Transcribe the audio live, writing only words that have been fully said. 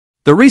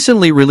The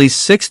recently released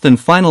sixth and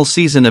final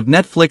season of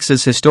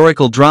Netflix's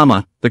historical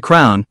drama, The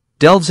Crown,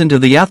 delves into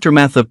the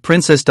aftermath of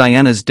Princess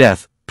Diana's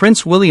death,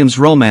 Prince William's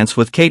romance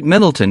with Kate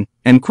Middleton,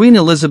 and Queen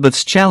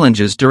Elizabeth's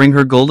challenges during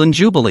her Golden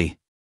Jubilee.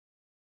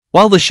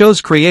 While the show's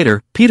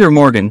creator, Peter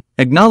Morgan,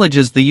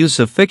 acknowledges the use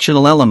of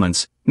fictional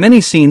elements, many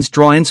scenes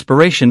draw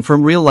inspiration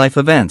from real-life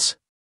events.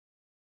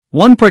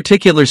 One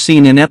particular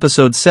scene in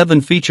episode 7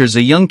 features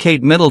a young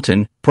Kate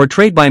Middleton,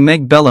 portrayed by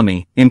Meg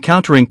Bellamy,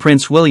 encountering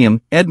Prince William,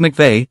 Ed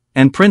McVey,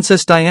 and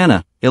Princess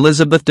Diana,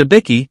 Elizabeth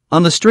Debicki,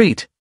 on the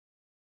street.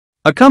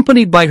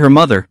 Accompanied by her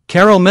mother,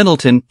 Carole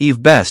Middleton,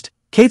 Eve Best,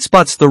 Kate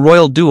spots the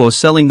royal duo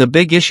selling the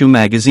Big Issue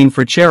magazine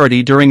for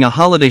charity during a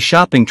holiday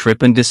shopping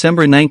trip in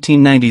December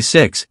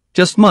 1996,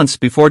 just months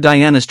before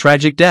Diana's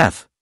tragic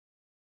death.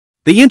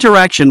 The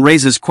interaction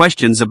raises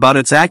questions about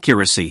its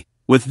accuracy,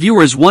 with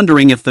viewers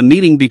wondering if the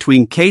meeting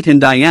between Kate and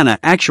Diana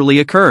actually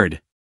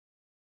occurred.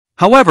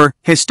 However,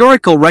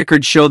 historical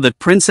records show that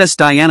Princess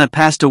Diana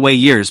passed away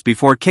years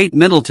before Kate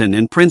Middleton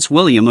and Prince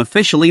William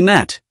officially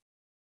met.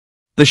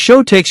 The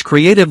show takes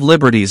creative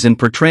liberties in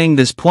portraying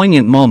this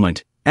poignant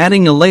moment,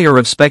 adding a layer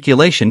of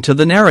speculation to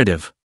the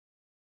narrative.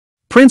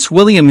 Prince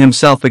William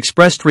himself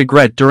expressed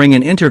regret during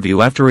an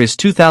interview after his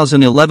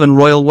 2011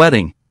 royal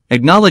wedding,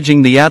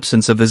 acknowledging the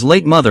absence of his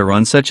late mother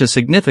on such a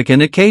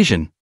significant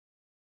occasion.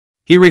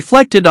 He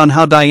reflected on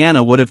how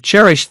Diana would have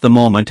cherished the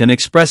moment and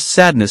expressed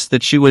sadness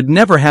that she would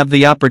never have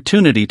the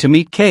opportunity to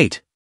meet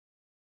Kate.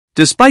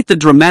 Despite the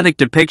dramatic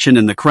depiction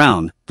in The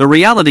Crown, the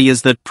reality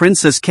is that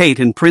Princess Kate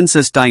and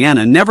Princess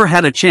Diana never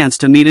had a chance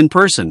to meet in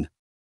person.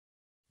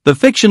 The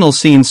fictional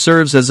scene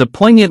serves as a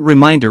poignant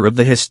reminder of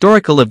the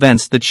historical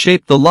events that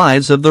shaped the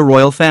lives of the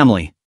royal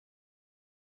family.